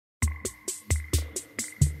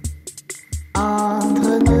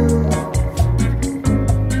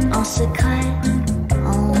สวั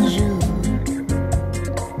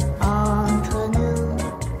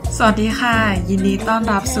สดีค่ะยินดีต้อน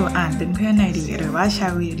รับสู่อ่านเป็นเพื่อนในดีหรือว่า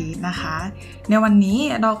Shall We Read นะคะในวันนี้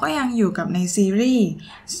เราก็ยังอยู่กับในซีรีส์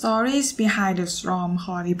Stories Behind the Storm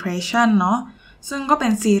Called Depression เนาะซึ่งก็เป็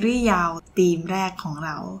นซีรีส์ยาวธีมแรกของเ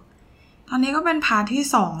ราตอนนี้ก็เป็นพาร์ทที่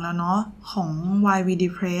2แล้วเนาะของ Why We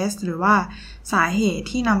Depressed หรือว่าสาเหตุ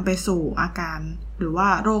ที่นำไปสู่อาการหรือว่า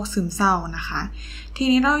โรคซึมเศร้านะคะที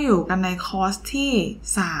นี้เราอยู่กันในคอร์สที่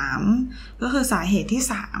3ก็คือสาเหตุที่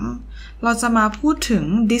3เราจะมาพูดถึง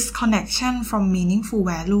disconnection from meaningful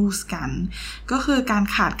values กันก็คือการ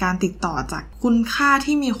ขาดการติดต่อจากคุณค่า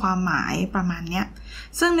ที่มีความหมายประมาณเนี้ย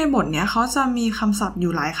ซึ่งในบทเนี้ยเขาจะมีคำศัพท์อ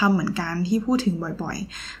ยู่หลายคำเหมือนกันที่พูดถึงบ่อย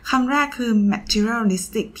ๆคำแรกคือ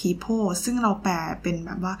materialistic people ซึ่งเราแปลเป็นแบ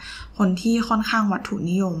บว่าคนที่ค่อนข้างวัตถุ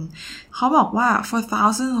นิยมเขาบอกว่า for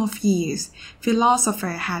thousands of years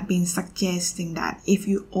philosophers had been suggesting that if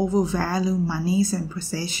you overvalue money and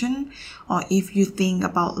possession or if you think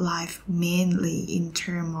about life mainly in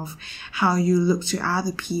terms of how you look to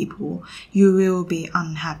other people you will be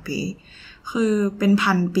unhappyคือเป็น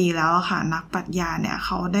พันปีแล้วค่ะนักปรัชญาเนี่ยเข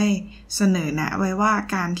าได้เสนอแนะไว้ว่า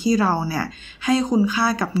การที่เราเนี่ยให้คุณค่า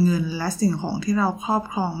กับเงินและสิ่งของที่เราครอบ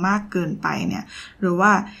ครองมากเกินไปเนี่ยหรือว่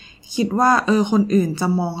าคิดว่าคนอื่นจะ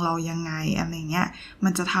มองเรายังไงอะไรเงี้ยมั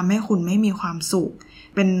นจะทำให้คุณไม่มีความสุข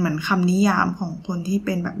เป็นเหมือนคำนิยามของคนที่เ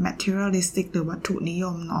ป็นแบบ materialistic หรือวัตถุนิย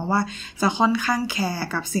มเนาะว่าจะค่อนข้างแคร์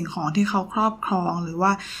กับสิ่งของที่เขาครอบครองหรือว่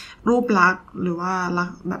ารูปลักษณ์หรือว่า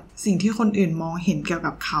แบบสิ่งที่คนอื่นมองเห็นเกี่ยว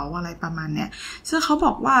กับเขาอะไรประมาณเนี้ยซึ่งเขาบ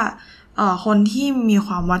อกว่าคนที่มีค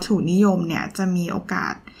วามวัตถุนิยมเนี่ยจะมีโอกา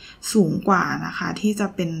สสูงกว่านะคะที่จะ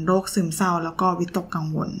เป็นโรคซึมเศร้าแล้วก็วิตกกัง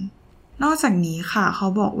วลนอกจากนี้ค่ะเขา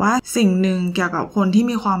บอกว่าสิ่งหนึ่งเกี่ยวกับคนที่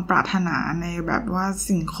มีความปรารถนาในแบบว่า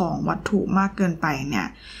สิ่งของวัตถุมากเกินไปเนี่ย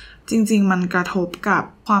จริงๆมันกระทบกับ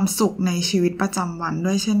ความสุขในชีวิตประจำวัน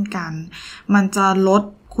ด้วยเช่นกันมันจะลด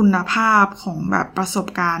คุณภาพของแบบประสบ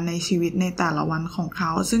การณ์ในชีวิตในแต่ละวันของเข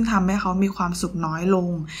าซึ่งทำให้เขามีความสุขน้อยลง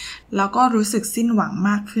แล้วก็รู้สึกสิ้นหวังม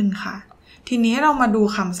ากขึ้นค่ะทีนี้เรามาดู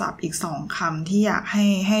คำศัพท์อีก2คำที่อยากใ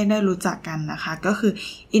ห้ได้รู้จักกันนะคะก็คือ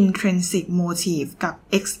intrinsic motive กับ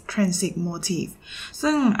extrinsic motive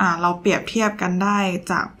ซึ่งเราเปรียบเทียบกันได้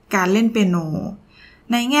จากการเล่นเปียโน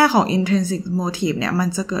ในแง่ของ intrinsic motive เนี่ยมัน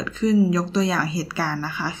จะเกิดขึ้นยกตัวอย่างเหตุการณ์น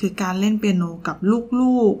ะคะคือการเล่นเปียโนกับ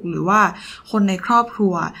ลูกๆหรือว่าคนในครอบครั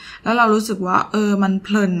วแล้วเรารู้สึกว่ามันเพ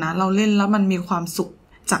ลินนะเราเล่นแล้วมันมีความสุข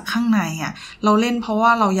จากข้างในเราเล่นเพราะว่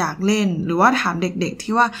าเราอยากเล่นหรือว่าถามเด็กๆ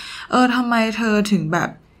ที่ว่าทำไมเธอถึงแบบ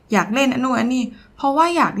อยากเล่นอันนู้นอันนี้เพราะว่า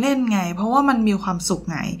อยากเล่นไงเพราะว่ามันมีความสุข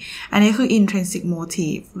ไงอันนี้คือ intrinsic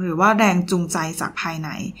motive หรือว่าแรงจูงใจจากภายใน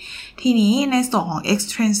ทีนี้ในส่วนของ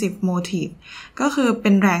extrinsic motive ก็คือเป็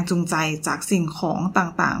นแรงจูงใจจากสิ่งของ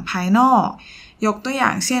ต่างๆภายนอกยกตัวอย่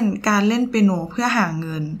างเช่นการเล่นเปียโนเพื่อหาเ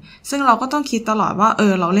งินซึ่งเราก็ต้องคิดตลอดว่า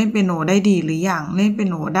เราเล่นเปียโนได้ดีหรือยังเล่นเปีย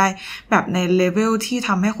โนได้แบบในเลเวลที่ท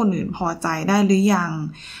ำให้คนอื่นพอใจได้หรือยัง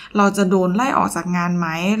เราจะโดนไล่ออกจากงานไหม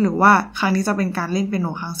หรือว่าครั้งนี้จะเป็นการเล่นเปียโน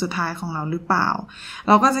ครั้งสุดท้ายของเราหรือเปล่าเ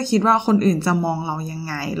ราก็จะคิดว่าคนอื่นจะมองเรายัง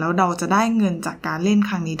ไงแล้วเราจะได้เงินจากการเล่น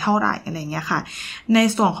ครั้งนี้เท่าไหร่อะไรเงี้ยค่ะใน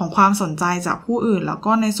ส่วนของความสนใจจากผู้อื่นแล้ว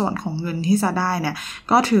ก็ในส่วนของเงินที่จะได้เนี่ย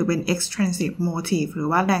ก็ถือเป็น extrinsic motive หรือ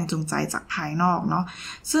ว่าแรงจูงใจจากภายนอกเนาะ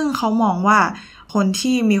ซึ่งเขามองว่าคน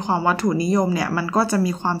ที่มีความวัตถุนิยมเนี่ยมันก็จะ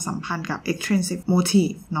มีความสัมพันธ์กับ extrinsic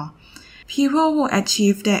motive เนาะ People who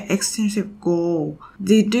achieve their extrinsic goal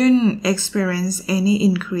didn't experience any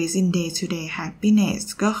increase in day-to-day happiness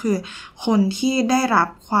ก็คือคนที่ได้รับ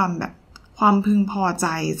ความพึงพอใจ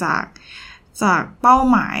จากเป้า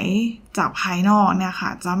หมายจากภายนอกเนี่ยค่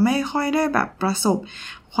ะจะไม่ค่อยได้แบบประสบ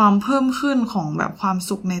ความเพิ่มขึ้นของแบบความ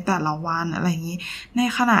สุขในแต่ละวันอะไรอย่างนี้ใน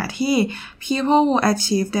ขณะที่ people who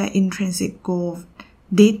achieve their intrinsic goal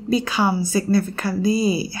did become significantly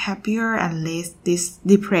happier and less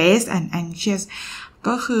depressed and anxious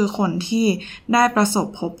ก็คือคนที่ได้ประสบ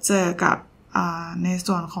พบเจอกับใน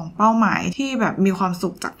ส่วนของเป้าหมายที่แบบมีความสุ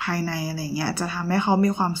ขจากภายในอะไรเงี้ยจะทำให้เขา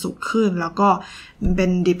มีความสุขขึ้นแล้วก็เป็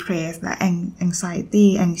น depressed และ anxiety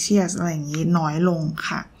anxious อะไรอย่างนี้น้อยลง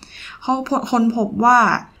ค่ะเขาค้นพบว่า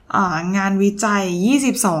งานวิจัย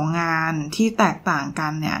22งานที่แตกต่างกั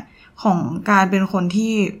นเนี่ยของการเป็นคน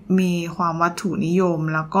ที่มีความวัตถุนิยม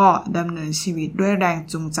แล้วก็ดำเนินชีวิตด้วยแรง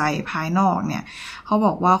จูงใจภายนอกเนี่ยเขาบ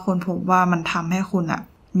อกว่าค้นพบว่ามันทำให้คุณ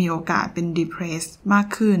มีโอกาสเป็น depressed มาก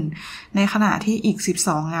ขึ้นในขณะที่อีก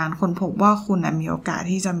12งานค้นพบว่าคุณมีโอกาส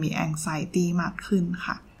ที่จะมี anxiety มากขึ้น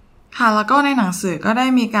ค่ะ ค่ะแล้วก็ในหนังสือก็ได้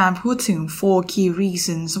มีการพูดถึง 4 key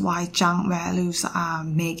reasons why junk values are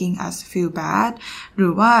making us feel bad หรื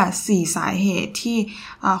อว่า4สาเหตุที่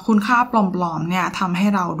คุณค่าปลอมๆเนี่ยทำให้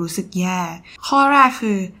เรารู้สึกแย่ข้อแรก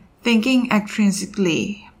คือ thinking extrinsically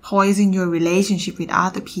poison your relationship with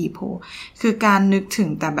other people คือการนึกถึง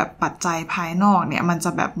แต่แบบปัจจัยภายนอกเนี่ยมันจ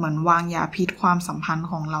ะแบบเหมือนวางยาพิษความสัมพันธ์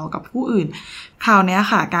ของเรากับผู้อื่นคราวนี้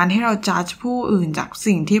ค่ะการที่เรา judge ผู้อื่นจาก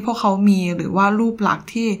สิ่งที่พวกเขามีหรือว่ารูปลักษณ์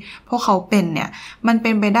ที่พวกเขาเป็นเนี่ยมันเ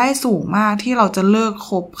ป็นไปได้สูงมากที่เราจะเลิก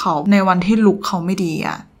คบเขาในวันที่ลุคเขาไม่ดีอ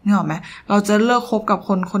ะนึกออกไหมเราจะเลิกคบกับค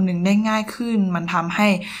นคนหนึ่งได้ง่ายขึ้นมันทำให้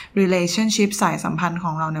relationship สายสัมพันธ์ข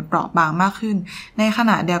องเราเนี่ยเปราะบางมากขึ้นในข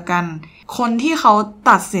ณะเดียวกันคนที่เขา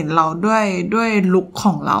ตัดสินเราด้วยลุคข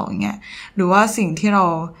องเราอย่างเงี้ยหรือว่าสิ่งที่เรา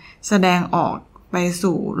แสดงออกไป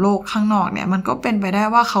สู่โลกข้างนอกเนี่ยมันก็เป็นไปได้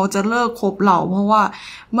ว่าเขาจะเลิกคบเราเพราะว่า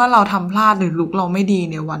เมื่อเราทำพลาดหรือลุคเราไม่ดี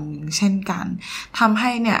ในวันหนึ่งเช่นกันทำใ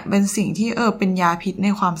ห้เนี่ยเป็นสิ่งที่เป็นยาพิษใน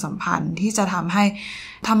ความสัมพันธ์ที่จะทำให้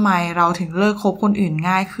ทำไมเราถึงเลิกคบคนอื่น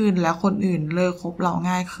ง่ายขึ้นและคนอื่นเลิกคบเรา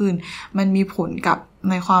ง่ายขึ้นมันมีผลกับ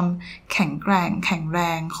ในความแข็งแร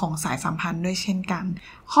งของสายสัมพันธ์ด้วยเช่นกัน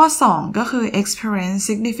ข้อ2ก็คือ experience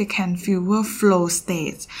significant fewer flow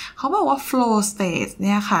states เขาบอกว่า flow states เ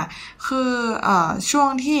นี่ยค่ะคือช่วง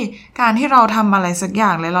ที่การที่เราทำอะไรสักอย่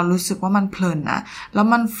างเลยเรารู้สึกว่ามันเพลินนะแล้ว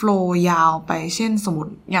มัน flow ยาวไปเช่นสมม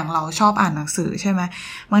ติอย่างเราชอบอ่านหนังสือใช่ไหม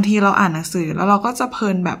บางทีเราอ่านหนังสือแล้วเราก็จะเพลิ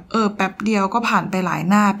นแบบแป๊บเดียวก็ผ่านไปหลาย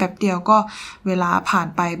หน้าแป๊บเดียวก็เวลาผ่าน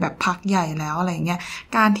ไปแบบพักใหญ่แล้วอะไรเงี้ย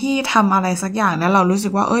การที่ทำอะไรสักอย่างแล้วเรารู้สึ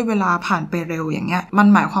กว่าเวลาผ่านไปเร็วอย่างเงี้ยมัน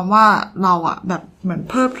หมายความว่าเราแบบเหมือน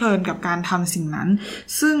เพลิดเพลินกับการทำสิ่งนั้น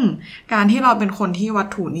ซึ่งการที่เราเป็นคนที่วัต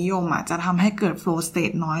ถุนิยมจะทำให้เกิด flow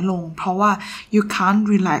state น้อยลงเพราะว่า you can't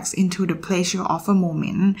relax into the pleasure of a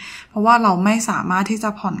moment เพราะว่าเราไม่สามารถที่จะ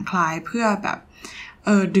ผ่อนคลายเพื่อแบบ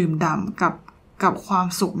ดื่มด่ำกับความ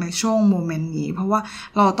สุขในช่วงโมเมนต์นี้เพราะว่า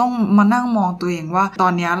เราต้องมานั่งมองตัวเองว่าตอ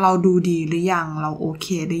นนี้เราดูดีหรือยังเราโอเค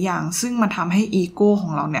หรือยังซึ่งมันทำให้อีโก้ขอ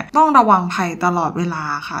งเราเนี่ยต้องระวังภัยตลอดเวลา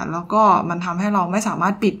ค่ะแล้วก็มันทำให้เราไม่สามา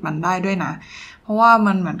รถปิดมันได้ด้วยนะเพราะว่า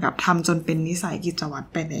มันเหมือนกับทำจนเป็นนิสัยกิจวัตร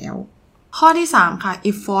ไปแล้วข้อที่3ค่ะ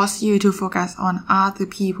it forces you to focus on other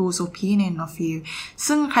people's opinion of you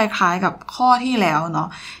ซึ่งคล้ายๆกับข้อที่แล้วเนาะ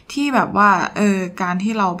ที่แบบว่าการ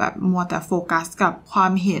ที่เราแบบมัวแต่โฟกัสกับควา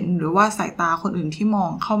มเห็นหรือว่าสายตาคนอื่นที่มอ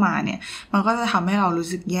งเข้ามาเนี่ยมันก็จะทำให้เรารู้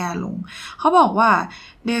สึกแย่ลงเขาบอกว่า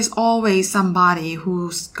there's always somebody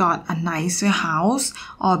who's got a nicer house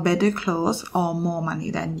or better clothes or more money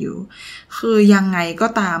than you คือยังไงก็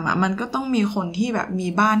ตามมันก็ต้องมีคนที่แบบมี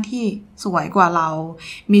บ้านที่สวยกว่าเรา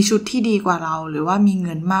มีชุดที่ดีกว่าเราหรือว่ามีเ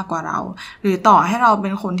งินมากกว่าเราหรือต่อให้เราเป็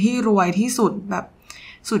นคนที่รวยที่สุดแบบ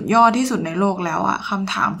สุดยอดที่สุดในโลกแล้วค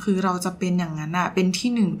ำถามคือเราจะเป็นอย่างนั้นเป็นที่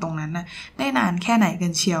หนึ่งตรงนั้นได้นานแค่ไหนกั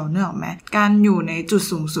นเชียวเนอะไหมการอยู่ในจุด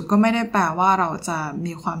สูงสุดก็ไม่ได้แปลว่าเราจะ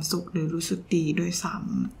มีความสุขหรือรู้สึกดีด้วยซ้ำ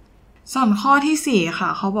ส่วนข้อที่4ค่ะ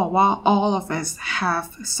เขาบอกว่า all of us have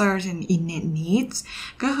certain innate needs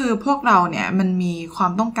ก็คือพวกเราเนี่ยมันมีควา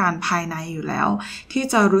มต้องการภายในอยู่แล้วที่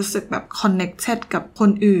จะรู้สึกแบบ connected กับค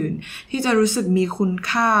นอื่นที่จะรู้สึกมีคุณ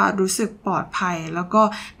ค่ารู้สึกปลอดภัยแล้วก็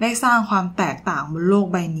ได้สร้างความแตกต่างบนโลก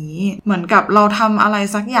ใบนี้เหมือนกับเราทำอะไร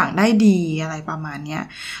สักอย่างได้ดีอะไรประมาณเนี้ย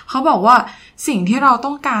เขาบอกว่าสิ่งที่เรา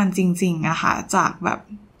ต้องการจริงๆค่ะจากแบบ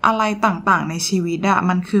อะไรต่างๆในชีวิต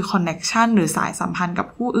มันคือคอนเนคชันหรือสายสัมพันธ์กับ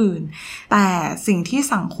ผู้อื่นแต่สิ่งที่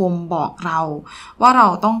สังคมบอกเราว่าเรา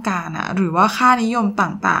ต้องการหรือว่าค่านิยม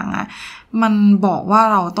ต่างๆมันบอกว่า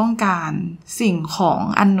เราต้องการสิ่งของ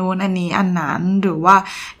อันนู้นอันนี้อันนั้นหรือว่า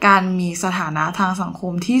การมีสถานะทางสังค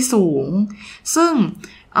มที่สูงซึ่ง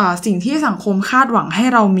สิ่งที่สังคมคาดหวังให้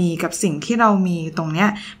เรามีกับสิ่งที่เรามีตรงเนี้ย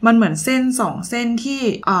มันเหมือนเส้น2เส้นที่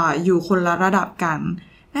อยู่คนละระดับกัน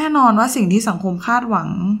แน่นอนว่าสิ่งที่สังคมคาดหวัง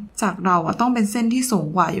จากเราต้องเป็นเส้นที่สูง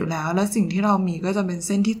กว่าอยู่แล้วและสิ่งที่เรามีก็จะเป็นเ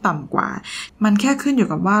ส้นที่ต่ำกว่ามันแค่ขึ้นอยู่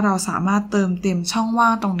กับว่าเราสามารถเติมเต็มช่องว่า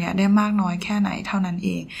งตรงนี้ได้มากน้อยแค่ไหนเท่านั้นเอ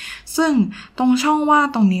งซึ่งตรงช่องว่าง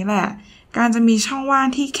ตรงนี้แหละการจะมีช่องว่าง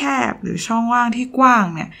ที่แคบหรือช่องว่างที่กว้าง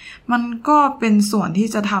เนี่ยมันก็เป็นส่วนที่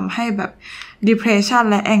จะทำให้แบบ depression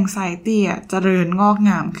และ anxiety เจริญงอกง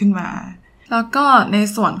ามขึ้นมาแล้วก็ใน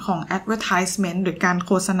ส่วนของ advertisement หรือการโ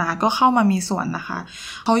ฆษณาก็เข้ามามีส่วนนะคะ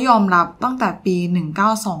เขายอมรับตั้งแต่ปี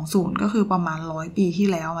1920ก็คือประมาณ100ปีที่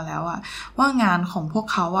แล้วมาแล้วว่างานของพวก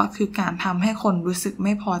เขาคือการทำให้คนรู้สึกไ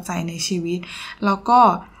ม่พอใจในชีวิตแล้วก็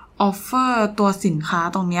ออฟเฟอร์ตัวสินค้า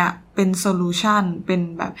ตรงเนี้ยเป็นโซลูชันเป็น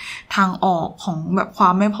แบบทางออกของแบบควา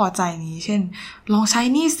มไม่พอใจนี้เช่นลองใช้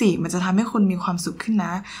นี่สิมันจะทำให้คุณมีความสุขขึ้นน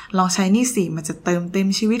ะลองใช้นี่สิมันจะเติมเต็ม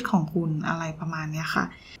ชีวิตของคุณอะไรประมาณเนี้ยค่ะ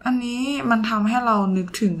อันนี้มันทำให้เรานึก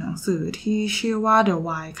ถึงหนังสือที่ชื่อว่า The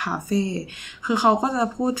Why Cafe คือเขาก็จะ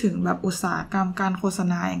พูดถึงแบบอุตสาหกรรมการโฆษ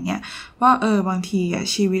ณาอย่างเงี้ยว่าบางที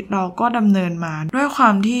ชีวิตเราก็ดำเนินมาด้วยควา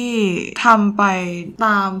มที่ทำไปต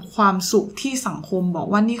ามความสุขที่สังคมบอก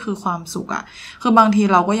ว่านี่คือความสุขคือบางที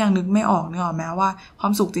เราก็ยังนึก ไม่ออกนึกออกไหมว่าควา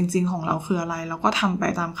มสุขจริงๆของเราคืออะไรเราก็ทำไป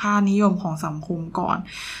ตามค่านิยมของสังคมก่อน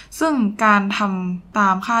ซึ่งการทำตา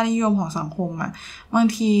มค่านิยมของสังคมอ่ะบาง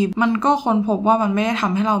ทีมันก็ค้นพบว่ามันไม่ได้ท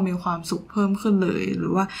ำให้เรามีความสุขเพิ่มขึ้นเลยหรื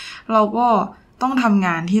อว่าเราก็ต้องทำง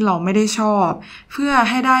านที่เราไม่ได้ชอบเพื่อ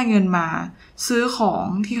ให้ได้เงินมาซื้อของ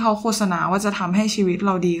ที่เขาโฆษณาว่าจะทำให้ชีวิตเ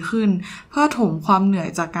ราดีขึ้นเพื่อถมความเหนื่อย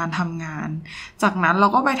จากการทำงานจากนั้นเรา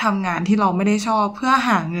ก็ไปทำงานที่เราไม่ได้ชอบเพื่อ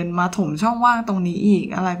หาเงินมาถมช่องว่างตรงนี้อีก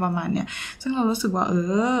อะไรประมาณเนี้ยซึ่งเรารู้สึกว่า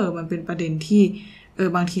มันเป็นประเด็นที่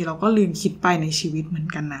บางทีเราก็ลืมคิดไปในชีวิตเหมือน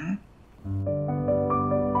กันนะ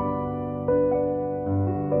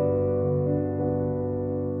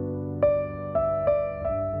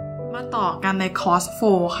ต่อกันในคอร์ส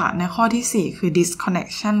4ค่ะในข้อที่4คือ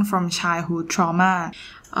disconnection from childhood trauma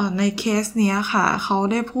ในเคสนี้ค่ะเขา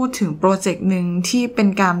ได้พูดถึงโปรเจกต์หนึ่งที่เป็น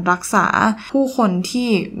การรักษาผู้คนที่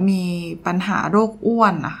มีปัญหาโรคอ้ว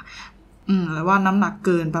นหรือว่าน้ำหนักเ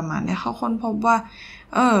กินประมาณนี้เขาค้นพบว่า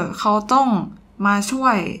เขาต้องมาช่ว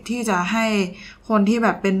ยที่จะให้คนที่แบ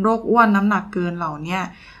บเป็นโรคอ้วนน้ำหนักเกินเหล่านี้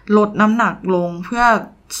ลดน้ำหนักลงเพื่อ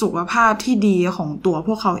สุขภาพที่ดีของตัวพ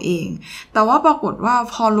วกเขาเองแต่ว่าปรากฏว่า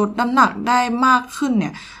พอลดน้ำหนักได้มากขึ้นเนี่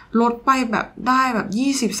ยลดไปแบบได้แบบ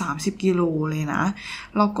 20-30 กิโลเลยนะ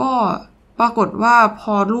แล้วก็ปรากฏว่าพ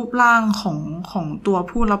อรูปร่างของตัว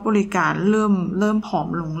ผู้รับบริการเริ่มผอม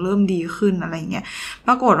ลงเริ่มดีขึ้นอะไรเงี้ยป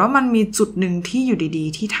รากฏว่ามันมีจุดหนึ่งที่อยู่ดี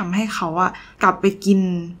ๆที่ทำให้เขากลับไปกิน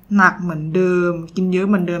หนักเหมือนเดิมกินเยอะ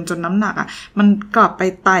เหมือนเดิมจนน้ำหนักมันกลับไป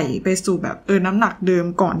ไต่ไปสู่แบบน้ำหนักเดิม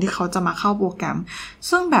ก่อนที่เขาจะมาเข้าโปรแกรม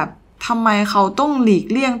ซึ่งแบบทำไมเขาต้องหลีก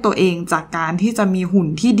เลี่ยงตัวเองจากการที่จะมีหุ่น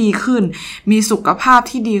ที่ดีขึ้นมีสุขภาพ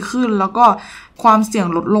ที่ดีขึ้นแล้วก็ความเสี่ยง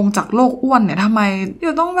ลดลงจากโรคอ้วนเนี่ยทำไมเดี๋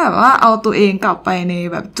ยวต้องแบบว่าเอาตัวเองกลับไปใน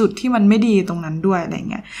แบบจุดที่มันไม่ดีตรงนั้นด้วยอะไร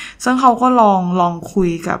เงี้ยซึ่งเขาก็ลองคุย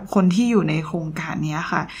กับคนที่อยู่ในโครงการนี้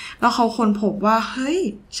ค่ะแล้วเขาค้นพบว่าเฮ้ย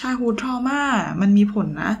childhood trauma มันมีผล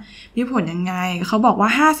นะมีผลยังไงเขาบอกว่า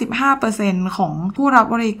 55% ของผู้รับ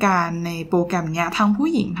บริการในโปรแกรมเนี้ยทั้งผู้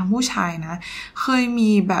หญิงทั้งผู้ชายนะเคย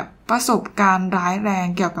มีแบบประสบการณ์ร้ายแรง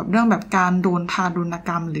เกี่ยวกับเรื่องแบบการโดนทารุณก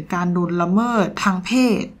รรมหรือการโดนละเมิดทางเพ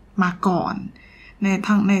ศมาก่อน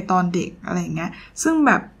ในตอนเด็กอะไรเงี้ยซึ่งแ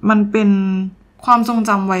บบมันเป็นความทรงจ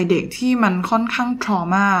ำวัยเด็กที่มันค่อนข้างทร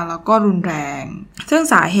มาแล้วก็รุนแรงซึ่ง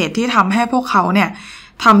สาเหตุที่ทำให้พวกเขาเนี่ย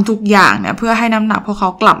ทำทุกอย่างเนี่ยเพื่อให้น้ำหนักพวกเขา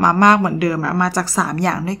กลับมามากเหมือนเดิมมาจาก3อ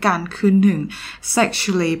ย่างด้วยกันคือ1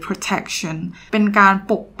 sexually protection เป็นการ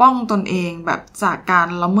ปกป้องตนเองแบบจากการ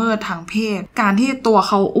ละเมิดทางเพศการที่ตัวเ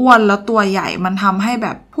ขาอ้วนแล้วตัวใหญ่มันทำให้แบ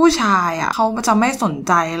บผู้ชายเขาจะไม่สนใ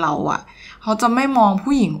จเราเขาจะไม่มอง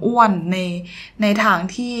ผู้หญิงอ้วนในทาง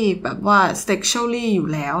ที่แบบว่า sexually อยู่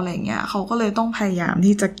แล้วอะไรเงี้ยเขาก็เลยต้องพยายาม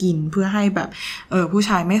ที่จะกินเพื่อให้แบบผู้ช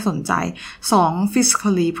ายไม่สนใจ2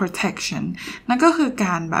 physically protection นั่นก็คือก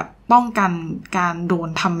ารแบบป้องกันการโดน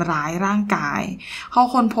ทำร้ายร่างกายเขา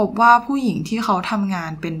ค้นพบว่าผู้หญิงที่เขาทำงา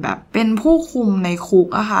นเป็นผู้คุมในคุก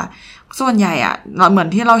ค่ะส่วนใหญ่เหมือน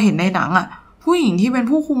ที่เราเห็นในหนังผู้หญิงที่เป็น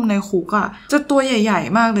ผู้คุมในคุกจะตัวใหญ่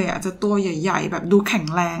ๆมากเลยจะตัวใหญ่ๆแบบดูแข็ง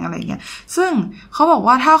แรงอะไรเงี้ยซึ่งเขาบอก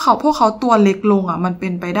ว่าถ้าพวกเขาตัวเล็กลงมันเป็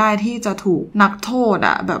นไปได้ที่จะถูกนักโทษ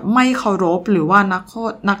แบบไม่เคารพหรือว่านั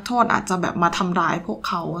กโทษอาจจะแบบมาทำร้ายพวก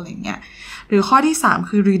เขาอะไรเงี้ยหรือข้อที่3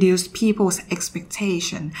คือ reduce people's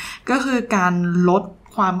expectation ก็คือการลด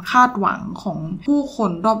ความคาดหวังของผู้ค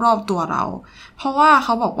นรอบๆตัวเราเพราะว่าเข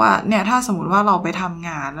าบอกว่าเนี่ยถ้าสมมติว่าเราไปทำง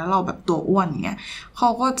านแล้วเราแบบตัวอ้วนอย่างเงี้ยเขา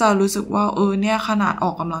ก็จะรู้สึกว่าเนี่ยขนาดอ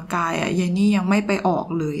อกกำลังกายยายนี่ยังไม่ไปออก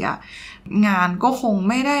เลยงานก็คง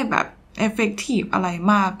ไม่ได้แบบ effective อะไร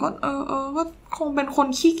มากก็ก็คงเป็นคน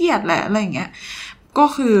ขี้เกียจแหละอะไรอย่างเงี้ยก็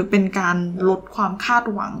คือเป็นการลดความคาด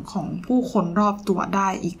หวังของผู้คนรอบตัวได้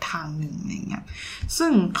อีกทางหนึ่งอย่างเงี้ยซึ่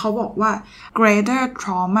งเขาบอกว่า greater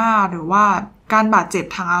trauma หรือว่าการบาดเจ็บ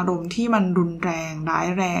ทางอารมณ์ที่มันรุนแรงร้าย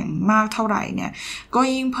แรงมากเท่าไหร่เนี่ยก็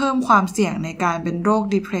ยิ่งเพิ่มความเสี่ยงในการเป็นโรค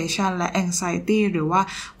depression และ anxiety หรือว่า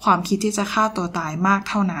ความคิดที่จะฆ่าตัวตายมาก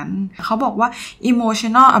เท่านั้นเขาบอกว่า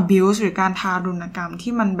emotional abuse หรือการทารุณกรรม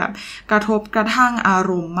ที่มันแบบกระทบกระทั่งอา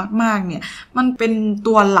รมณ์มากๆเนี่ยมันเป็น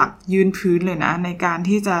ตัวหลักยืนพื้นเลยนะในการ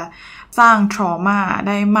ที่จะสร้าง trauma ไ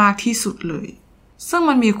ด้มากที่สุดเลยซึ่ง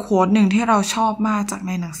มันมีโค้ดหนึ่งที่เราชอบมากจากใ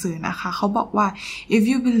นหนังสือนะคะเขาบอกว่า if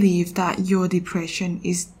you believe that your depression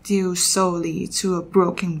is due solely to a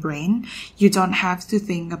broken brain you don't have to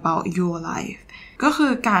think about your life ก็คื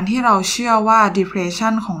อการที่เราเชื่อว่า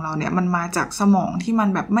depression ของเราเนี่ยมันมาจากสมองที่มัน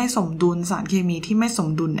แบบไม่สมดุลสารเคมีที่ไม่สม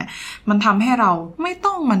ดุลเนี่ยมันทำให้เราไม่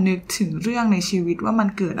ต้องมานึกถึงเรื่องในชีวิตว่ามัน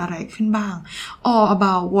เกิดอะไรขึ้นบ้าง or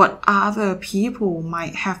about what other people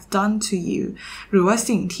might have done to you หรือว่า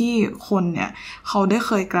สิ่งที่คนเนี่ยเขาได้เ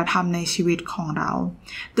คยกระทำในชีวิตของเรา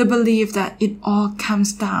the belief that it all comes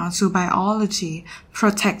down to biology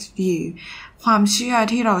protect you ความเชื่อ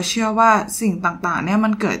ที่เราเชื่อว่าสิ่งต่างๆเนี่ยมั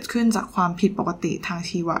นเกิดขึ้นจากความผิดปกติทาง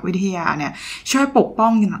ชีววิทยาเนี่ยช่วยปกป้อ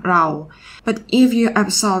งเรา but if you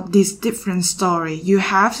absorb this different story you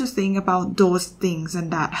have to think about those things and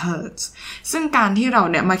that hurts ซึ่งการที่เรา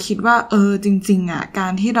เนี่ยมาคิดว่าจริงๆกา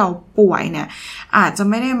รที่เราป่วยเนี่ยอาจจะ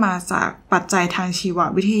ไม่ได้มาจากปัจจัยทางชีว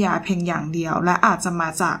วิทยาเพียงอย่างเดียวและอาจจะมา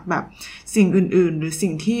จากแบบสิ่งอื่นๆหรือ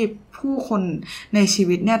สิ่งที่ผู้คนในชี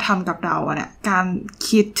วิตเนี่ยทำกับเราเนี่ยการ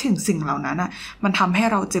คิดถึงสิ่งเหล่านั้นมันทำให้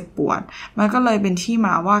เราเจ็บปวดมันก็เลยเป็นที่ม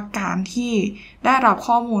าว่าการที่ได้รับ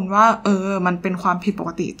ข้อมูลว่ามันเป็นความผิดปก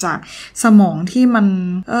ติจากสมองที่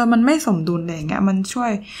มันไม่สมดุลอะไรเงี้ยมันช่ว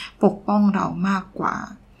ยปกป้องเรามากกว่า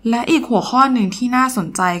และอีกหัวข้อหนึ่งที่น่าสน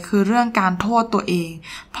ใจคือเรื่องการโทษตัวเอง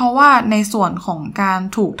เพราะว่าในส่วนของการ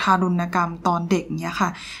ถูกทารุณกรรมตอนเด็กเนี่ยค่ะ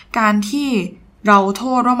การที่เราโท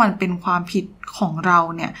ษว่ามันเป็นความผิดของเรา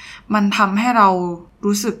เนี่ยมันทำให้เรา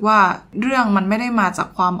รู้สึกว่าเรื่องมันไม่ได้มาจาก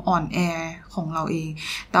ความอ่อนแอของเราเอง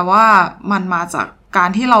แต่ว่ามันมาจากการ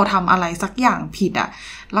ที่เราทำอะไรสักอย่างผิด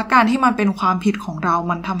และการที่มันเป็นความผิดของเรา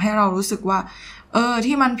มันทำให้เรารู้สึกว่า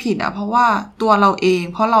ที่มันผิดเพราะว่าตัวเราเอง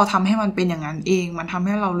เพราะเราทำให้มันเป็นอย่างนั้นเองมันทำใ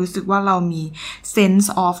ห้เรารู้สึกว่าเรามี sense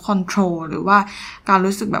of control หรือว่าการ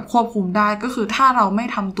รู้สึกแบบควบคุมได้ก็คือถ้าเราไม่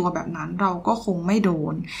ทำตัวแบบนั้นเราก็คงไม่โด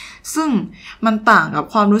นซึ่งมันต่างกับ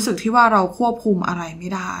ความรู้สึกที่ว่าเราควบคุมอะไรไม่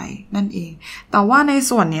ได้นั่นเองแต่ว่าใน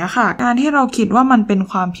ส่วนนี้ค่ะการที่เราคิดว่ามันเป็น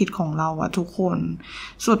ความผิดของเราทุกคน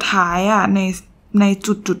สุดท้ายใน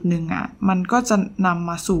จุดหนึ่งมันก็จะนำ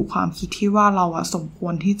มาสู่ความคิดที่ว่าเราสมคว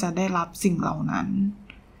รที่จะได้รับสิ่งเหล่านั้น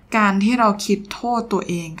การที่เราคิดโทษตัว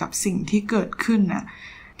เองกับสิ่งที่เกิดขึ้น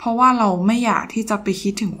เพราะว่าเราไม่อยากที่จะไปคิ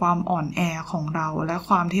ดถึงความอ่อนแอของเราและค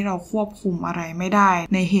วามที่เราควบคุมอะไรไม่ได้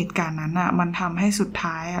ในเหตุการณ์นั้นมันทำให้สุด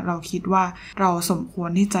ท้ายเราคิดว่าเราสมควร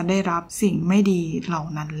ที่จะได้รับสิ่งไม่ดีเหล่า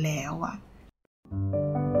นั้นแล้ว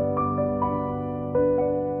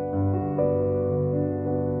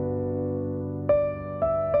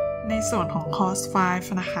ในส่วนของ course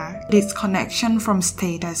 5 นะคะ disconnection from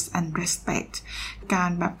status and respect การ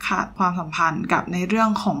แบบขาดความสัมพันธ์กับในเรื่อง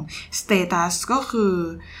ของ status ก็คือ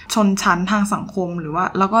ชนชั้นทางสังคมหรือว่า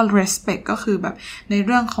แล้วก็ respect ก็คือแบบในเ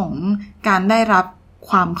รื่องของการได้รับ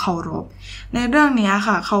ความเคารพในเรื่องนี้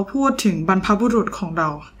ค่ะเขาพูดถึงบรรพบุรุษของเรา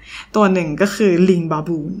ตัวหนึ่งก็คือลิงบา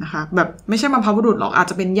บูนนะคะแบบไม่ใช่บรรพบุรุษหรอกอาจ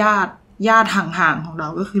จะเป็นญาติห่างๆของเรา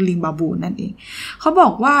ก็คือลิงบาบูนนั่นเองเขาบอ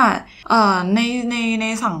กว่าใน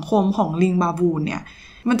สังคมของลิงบาบูนเนี่ย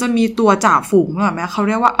มันจะมีตัวจ่าฝูงใช่ไหมเขาเ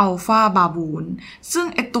รียกว่าอัลฟาบาบูนซึ่ง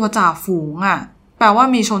ไอตัวจ่าฝูงแปลว่า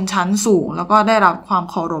มีชนชั้นสูงแล้วก็ได้รับความ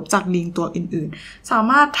เคารพจากลิงตัวอื่นๆสา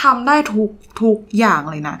มารถทำได้ทุกอย่าง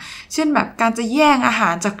เลยนะเช่นแบบการจะแย่งอาหา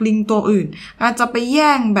รจากลิงตัวอื่นการจะไปแ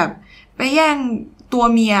ย่งตัว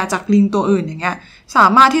เมียจากลิงตัวอื่นอย่างเงี้ยสา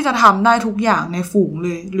มารถที่จะทำได้ทุกอย่างในฝูงเล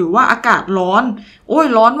ยหรือว่าอากาศร้อน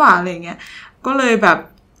ร้อนหว่าอะไรเงี้ยก็เลยแบบ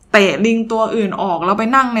เตะลิงตัวอื่นออกแล้วไป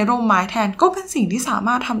นั่งในร่มไม้แทนก็เป็นสิ่งที่สาม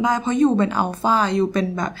ารถทำได้เพราะอยู่เป็นอัลฟาอยู่เป็น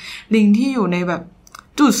แบบลิงที่อยู่ในแบบ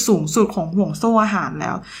จุดสูงสุดของห่วงโซ่อาหารแ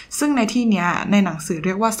ล้วซึ่งในที่เนี้ยในหนังสือเ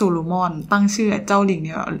รียกว่าโซโลมอนตั้งชื่อเจ้าลิงเ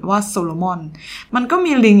นี่ยว่าโซโลมอนมันก็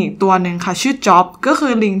มีลิงอีกตัวหนึ่งค่ะชื่อจ็อบก็คื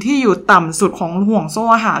อลิงที่อยู่ต่ำสุดของห่วงโซ่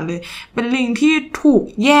อาหารเลยเป็นลิงที่ถูก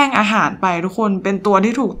แย่งอาหารไปทุกคนเป็นตัว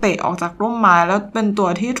ที่ถูกเตะออกจากร่มไม้แล้วเป็นตัว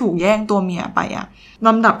ที่ถูกแย่งตัวเมียไปล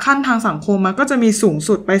ำดับขั้นทางสังคมมันก็จะมีสูง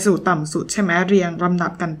สุดไปสู่ต่ำสุดใช่ไหมเรียงลำดั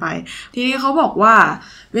บกันไปทีนี้เขาบอกว่า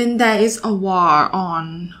when there is a war on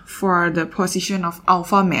for the position of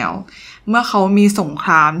alpha male เมื่อเขามีสงค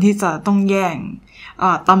รามที่จะต้องแย่ง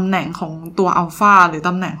ตำแหน่งของตัวอัลฟาหรือต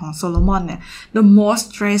ำแหน่งของโซโลมอนเนี่ย the most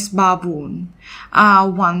stressed baboon are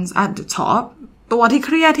ones at the top ตัวที่เค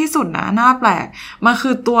รียดที่สุดนะน่าแปลกมันคื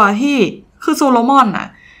อตัวที่คือโซโลมอน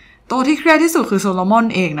ตัวที่เครียดที่สุดคือโซโลมอน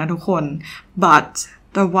เองนะทุกคน but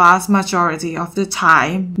the vast majority of the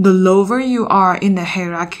time the lower you are in the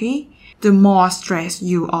hierarchy the more stressed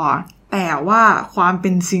you are แต่ว่าความเ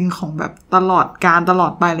ป็นจริงของแบบตลอ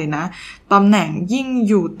ดไปเลยนะตำแหน่งยิ่ง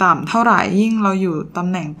อยู่ต่ำเท่าไหร่ยิ่งเราอยู่ตำ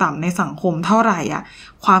แหน่งต่ำในสังคมเท่าไหร่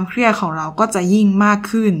ความเครียดของเราก็จะยิ่งมาก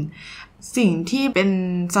ขึ้นสิ่งที่เป็น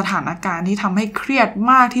สถานการณ์ที่ทำให้เครียด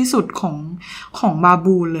มากที่สุดของบา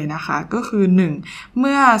บูนเลยนะคะก็คือ1เ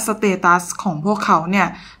มื่อสเตตัสของพวกเขาเนี่ย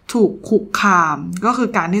ถูกคุกคามก็คือ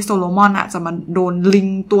การที่โซโลมอนจะมาโดนลิง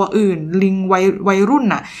ตัวอื่นลิงวัยรุ่น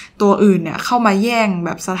ตัวอื่นเนี่ยเข้ามาแย่งแบ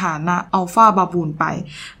บสถานะอัลฟาบาบูนไป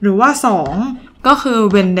หรือว่า2ก็คือ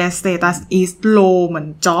when their status is low เหมือน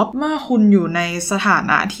จ็อบเมื่อคุณอยู่ในสถา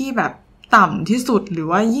นะที่แบบต่ำที่สุดหรือ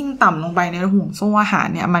ว่ายิ่งต่ำลงไปในห่วงโซ่อาหาร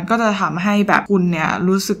เนี่ยมันก็จะทำให้แบบคุณเนี่ย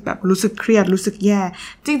รู้สึกเครียดรู้สึกแย่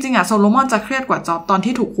จริงๆโซโลมอนจะเครียดกว่าจ็อบตอน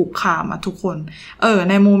ที่ถูกคุกคามทุกคน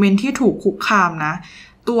ในโมเมนต์ที่ถูกคุกคามนะ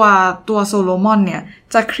ตัวโซโลมอนเนี่ย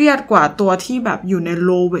จะเครียดกว่าตัวที่แบบอยู่ใน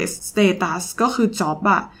lowest status ก็คือ job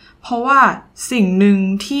อะเพราะว่าสิ่งหนึ่ง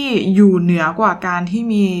ที่อยู่เหนือกว่าการที่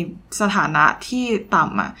มีสถานะที่ต่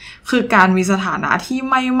ำอะคือการมีสถานะที่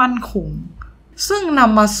ไม่มั่นคงซึ่งน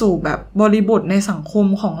ำมาสู่แบบบริบทในสังคม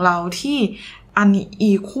ของเราที่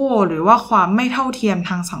unequal หรือว่าความไม่เท่าเทียม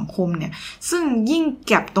ทางสังคมเนี่ยซึ่งยิ่งแ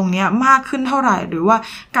ก็บตรงนี้มากขึ้นเท่าไหร่หรือว่า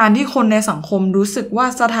การที่คนในสังคมรู้สึกว่า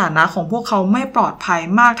สถานะของพวกเขาไม่ปลอดภัย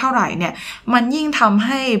มากเท่าไหร่เนี่ยมันยิ่งทำใ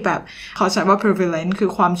ห้แบบเขาใช้ว่า prevalent คื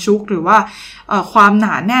อความชุกหรือว่าความหน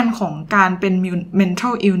าแน่นของการเป็น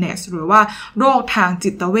mental illness หรือว่าโรคทาง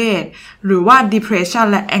จิตเวชหรือว่า depression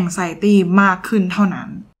และ anxiety มากขึ้นเท่านั้น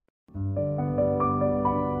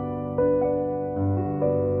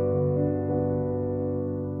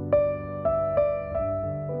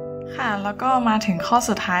แล้วก็มาถึงข้อ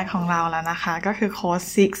สุดท้ายของเราแล้วนะคะก็คือข้อ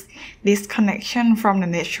 6 disconnection from the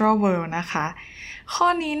natural world นะคะข้อ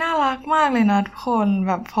นี้น่ารักมากเลยนะทุกคนแ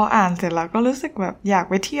บบพออ่านเสร็จแล้วก็รู้สึกแบบอยาก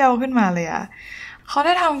ไปเที่ยวขึ้นมาเลยอะเขาไ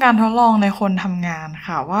ด้ทำการทดลองในคนทำงาน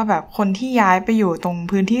ค่ะว่าแบบคนที่ย้ายไปอยู่ตรง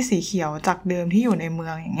พื้นที่สีเขียวจากเดิมที่อยู่ในเมื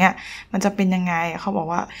องอย่างเงี้ยมันจะเป็นยังไงเขาบอก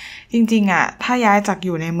ว่าจริงๆอะถ้าย้ายจากอ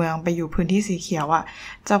ยู่ในเมืองไปอยู่พื้นที่สีเขียวอะ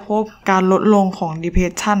จะพบการลดลงของ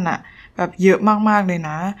depression อะแบบเยอะมากๆเลย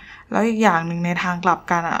นะแล้วอีกอย่างหนึ่งในทางกลับ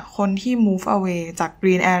กันอ่ะคนที่ move away จาก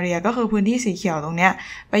green area ก็คือพื้นที่สีเขียวตรงเนี้ย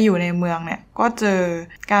ไปอยู่ในเมืองเนี่ยก็เจอ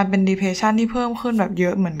การเป็น depression ที่เพิ่มขึ้นแบบเยอ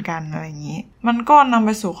ะเหมือนกันอะไรอย่างนี้มันก็นำไป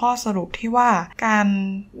สู่ข้อสรุปที่ว่าการ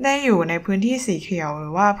ได้อยู่ในพื้นที่สีเขียวหรื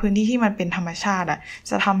อว่าพื้นที่ที่มันเป็นธรรมชาติอ่ะ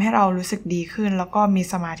จะทำให้เรารู้สึกดีขึ้นแล้วก็มี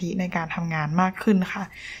สมาธิในการทำงานมากขึ้นค่ะ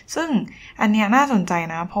ซึ่งอันเนี้ยน่าสนใจ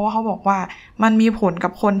นะเพราะว่าเขาบอกว่ามันมีผลกั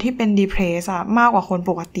บคนที่เป็น depressed อะมากกว่าคน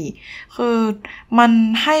ปกติคือมัน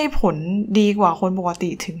ให้ผลดีกว่าคนปกติ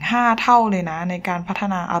ถึง5 เท่าเลยนะในการพัฒ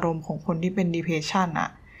นาอารมณ์ของคนที่เป็น depression อะ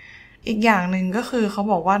อีกอย่างหนึ่งก็คือเขา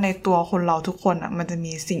บอกว่าในตัวคนเราทุกคนมันจะ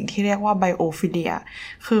มีสิ่งที่เรียกว่าไบโอฟิเลีย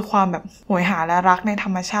คือความแบบโหยหาและรักในธร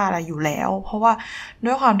รมชาติอยู่แล้วเพราะว่า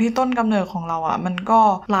ด้วยความที่ต้นกำเนิดของเรามันก็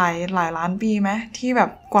หลายล้านปีไหมที่แบบ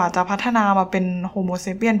กว่าจะพัฒนามาเป็นโฮโมเซ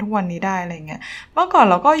เปียนทุกวันนี้ได้อะไรเงี้ยเมื่อก่อน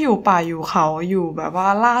เราก็อยู่ป่าอยู่เขาอยู่แบบว่า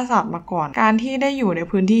ล่าสัตว์มาก่อนการที่ได้อยู่ใน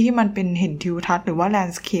พื้นที่ที่มันเป็นเห็นทิวทัศน์หรือว่าแลน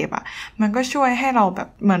ด์สเคปมันก็ช่วยให้เราแบบ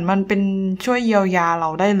เหมือนมันเป็นช่วยเยียวยาเรา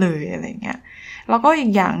ได้เลยอะไรเงี้ยแล้วก็อี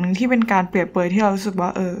กอย่างหนึ่งที่เป็นการเปรียบเปรยที่เรารู้สึกว่า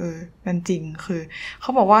มันจริงคือเข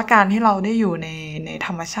าบอกว่าการที่เราได้อยู่ในธ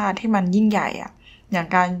รรมชาติที่มันยิ่งใหญ่อย่าง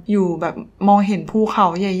การอยู่แบบมองเห็นภูเขา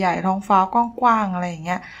ใหญ่ๆท้องฟ้ากว้างๆอะไรอย่างเ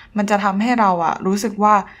งี้ยมันจะทำให้เรารู้สึก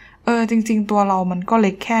ว่าจริงๆตัวเรามันก็เ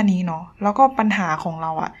ล็กแค่นี้เนาะแล้วก็ปัญหาของเร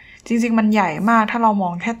าจริงๆมันใหญ่มากถ้าเรามอ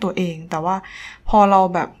งแค่ตัวเองแต่ว่าพอเรา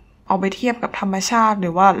แบบเอาไปเทียบกับธรรมชาติหรื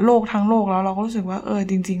อว่าโลกทั้งโลกแล้วเราก็รู้สึกว่า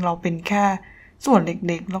จริงๆเราเป็นแค่ส่วนเ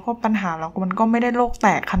ล็กๆแล้วก็ปัญหาเรามันก็ไม่ได้โลกแต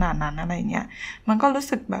กขนาดนั้นอะไรเงี้ยมันก็รู้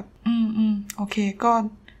สึกแบบโอเค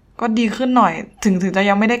ก็ดีขึ้นหน่อยถึงจะ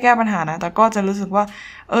ยังไม่ได้แก้ปัญหานะแต่ก็จะรู้สึกว่า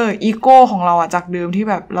อีโก้ของเราจากเดิมที่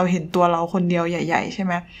แบบเราเห็นตัวเราคนเดียวใหญ่ๆใช่ไ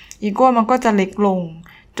หมอีโก้มันก็จะเล็กลง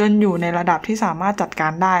จนอยู่ในระดับที่สามารถจัดกา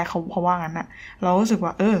รได้เพราะว่างั้นเรารู้สึกว่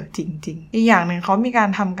าจริงๆอีกอย่างหนึ่งเขามีการ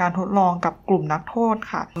ทำการทดลองกับกลุ่มนักโทษ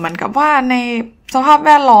ค่ะเหมือนกับว่าในสภาพแ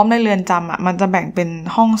วดล้อมในเรือนจำมันจะแบ่งเป็น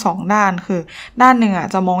ห้อง2 ด้านคือด้านหนึ่ง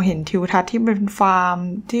จะมองเห็นทิวทัศน์ที่เป็นฟาร์ม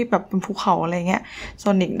ที่แบบเป็นภูเขาอะไรเงี้ยส่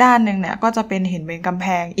วนอีกด้านหนึ่งเนี่ยก็จะเป็นเห็นเป็นกำแพ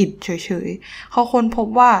งอิฐเฉยๆเขาค้นพบ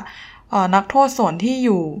ว่านักโทษส่วนที่อ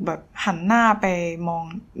ยู่แบบหันหน้าไปมอง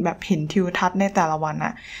แบบเห็นทิวทัศน์ในแต่ละวัน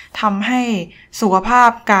ทำให้สุขภาพ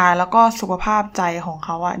กายแล้วก็สุขภาพใจของเข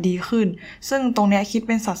าดีขึ้นซึ่งตรงนี้คิดเ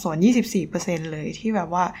ป็นสัดส่วน 24% เลยที่แบบ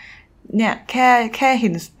ว่าเนี่ยแค่เ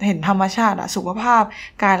ห็นธรรมชาติสุขภาพ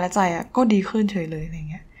กายและใจก็ดีขึ้นเฉยเลยอะไร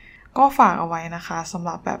เงี้ยก็ฝากเอาไว้นะคะสำห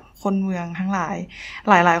รับแบบคนเมืองทั้งหลา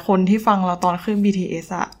ยคนที่ฟังเราตอนขึ้น BTS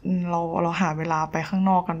เราหาเวลาไปข้าง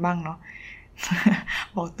นอกกันบ้างเนาะ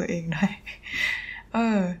บอกตัวเองด้วย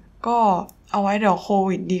ก็เอาไว้เดี๋ยวโค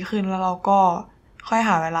วิดดีขึ้นแล้วเราก็ค่อยห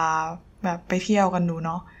าเวลาแบบไปเที่ยวกันดูเ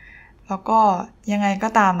นาะแล้วก็ยังไงก็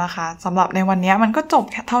ตามนะคะสำหรับในวันนี้มันก็จบ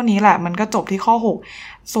แค่เท่านี้แหละมันก็จบที่ข้อ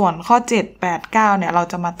6ส่วนข้อ7 8 9เนี่ยเรา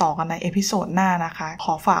จะมาต่อกันในเอพิโซดหน้านะคะข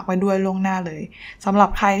อฝากไว้ด้วยล่วงหน้าเลยสำหรับ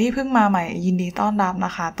ใครที่เพิ่งมาใหม่ยินดีต้อนรับน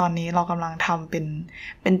ะคะตอนนี้เรากำลังทำเ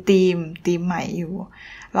ป็นทีมใหม่อยู่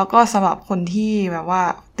แล้วก็สำหรับคนที่แบบว่า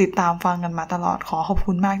ติดตามฟังกันมาตลอดขอบ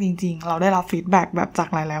คุณมากจริงๆเราได้รับฟีดแบ็กแบบจาก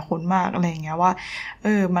หลายๆคนมากอะไรอย่างเงี้ยว่า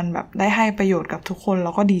มันแบบได้ให้ประโยชน์กับทุกคนแ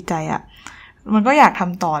ล้วก็ดีใจมันก็อยากท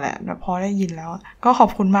ำต่อแหละแบบพอได้ยินแล้วก็ขอบ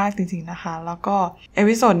คุณมากจริงๆนะคะแล้วก็เอ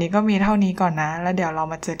พิโซดนี้ก็มีเท่านี้ก่อนนะแล้วเดี๋ยวเรา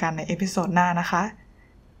มาเจอกันในเอพิโซดหน้านะคะ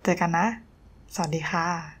เจอกันนะสวัสดีค่ะ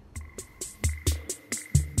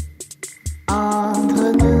Entre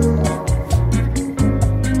nous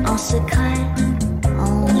on se crée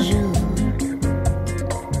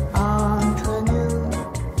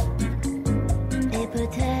เพื่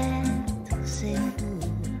อเธอ